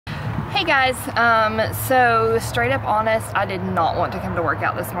Hey guys, so straight up honest, I did not want to come to work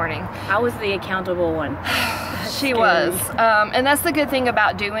out this morning. I was the accountable one. She was, and that's the good thing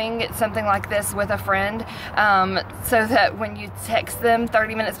about doing something like this with a friend, so that when you text them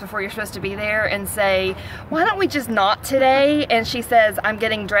 30 minutes before you're supposed to be there and say, why don't we just not today, and she says, I'm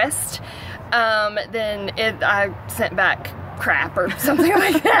getting dressed, then I sent back crap or something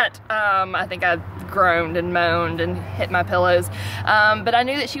like that. I think I groaned and moaned and hit my pillows, but I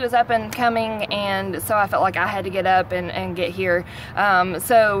knew that she was up and coming, and so I felt like I had to get up and get here.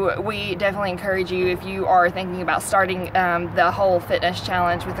 So we definitely encourage you, if you are thinking about starting the whole fitness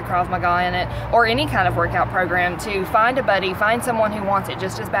challenge with the Krav Maga in it, or any kind of workout program, to find a buddy, find someone who wants it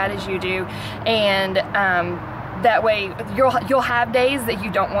just as bad as you do, and that way you'll have days that you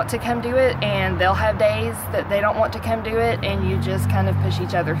don't want to come do it, and they'll have days that they don't want to come do it, and you just kind of push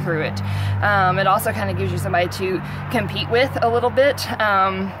each other through it. It also kind of gives you somebody to compete with a little bit.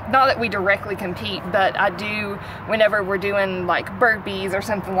 Not that we directly compete, but I do whenever we're doing like burpees or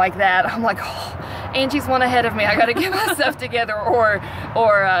something like that. I'm like, oh, Angie's one ahead of me, I gotta get myself together, or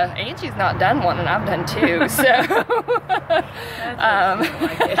Angie's not done one and I've done two, so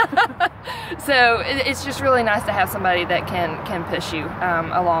so it's just really nice to have somebody that can push you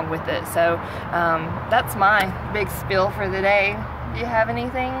along with it. So that's my big spiel for the day. Do you have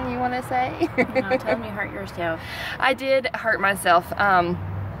anything you want to say? No, tell me you hurt yourself. I did hurt myself.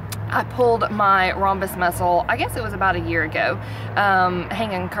 I pulled my rhombus muscle, I guess it was about a year ago,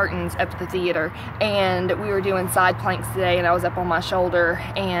 hanging curtains up at the theater, and we were doing side planks today, and I was up on my shoulder,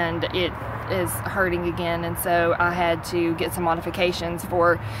 and it is hurting again, and so I had to get some modifications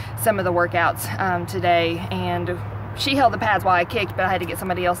for some of the workouts today, and she held the pads while I kicked, but I had to get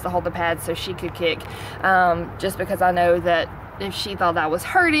somebody else to hold the pads so she could kick, just because I know that if she thought I was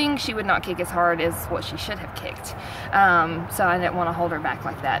hurting, she would not kick as hard as what she should have kicked. So I didn't want to hold her back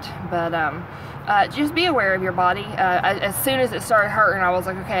like that. But just be aware of your body. As soon as it started hurting, I was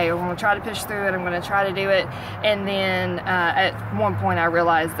like, okay, I'm going to try to push through it. I'm going to try to do it. And then at one point I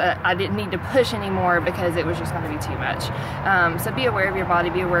realized that I didn't need to push anymore because it was just going to be too much. So be aware of your body.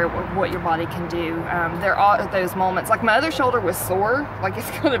 Be aware of what your body can do. There are those moments. Like my other shoulder was sore. Like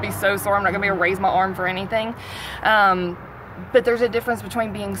it's going to be so sore. I'm not going to be able to raise my arm for anything. But there's a difference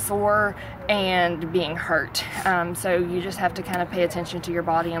between being sore and being hurt. So you just have to kind of pay attention to your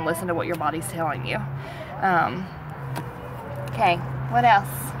body and listen to what your body's telling you. Okay, what else?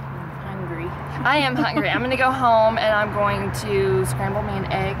 I'm hungry. I am hungry. I'm going to go home and I'm going to scramble me an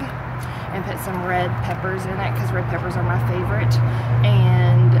egg and put some red peppers in it, because red peppers are my favorite.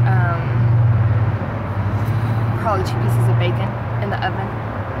 And probably 2 pieces of bacon in the oven.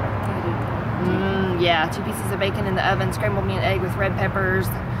 Yeah, 2 pieces of bacon in the oven, scrambled me an egg with red peppers,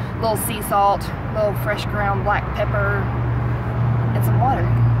 a little sea salt, a little fresh ground black pepper, and some water.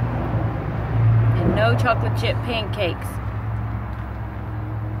 And no chocolate chip pancakes.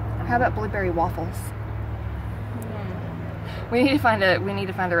 How about blueberry waffles? We need to find a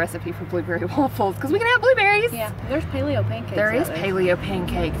recipe for blueberry waffles, because we can have blueberries. Yeah, there's paleo pancakes. There is paleo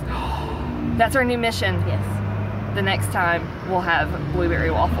pancakes. That's our new mission. Yes. The next time we'll have blueberry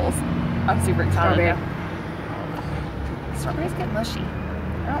waffles. I'm super excited. Strawberries get mushy.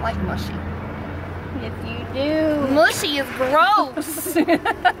 I don't like mushy. Yes, you do. Mushy is gross.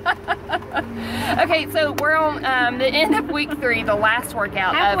 Okay, so we're on the end of week 3, the last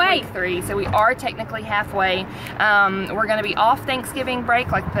workout of week 3. So we are technically halfway. We're going to be off Thanksgiving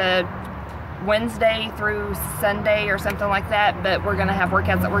break, like the Wednesday through Sunday or something like that, but we're going to have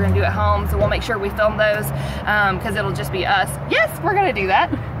workouts that we're going to do at home, so we'll make sure we film those, because it'll just be us. Yes, we're going to do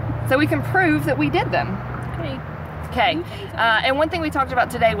that. So we can prove that we did them. Okay. And one thing we talked about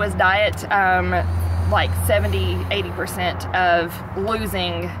today was diet. Like 70–80% of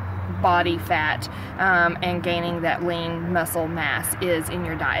losing body fat and gaining that lean muscle mass is in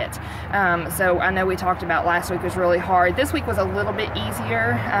your diet. So I know we talked about last week was really hard. This week was a little bit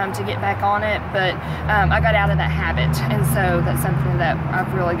easier to get back on it, but I got out of that habit, and so that's something that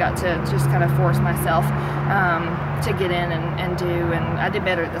I've really got to just kind of force myself to get in and do, and I did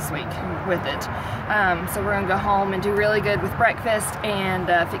better this week with it. So we're gonna go home and do really good with breakfast and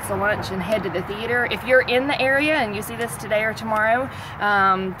fix a lunch and head to the theater. If you're in the area and you see this today or tomorrow,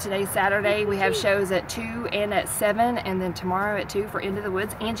 today's Saturday, we have shows at 2 and at 7, and then tomorrow at 2 for Into the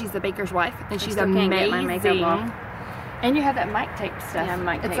Woods. Angie's the baker's wife, and she's amazing. Get my makeup off. And you have that mic tape stuff. Yeah,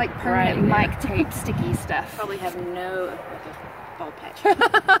 mic tape. It's like permanent mic tape, sticky stuff. Probably have no ball patch.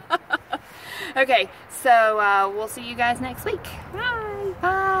 Okay, so we'll see you guys next week. Bye.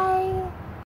 Bye.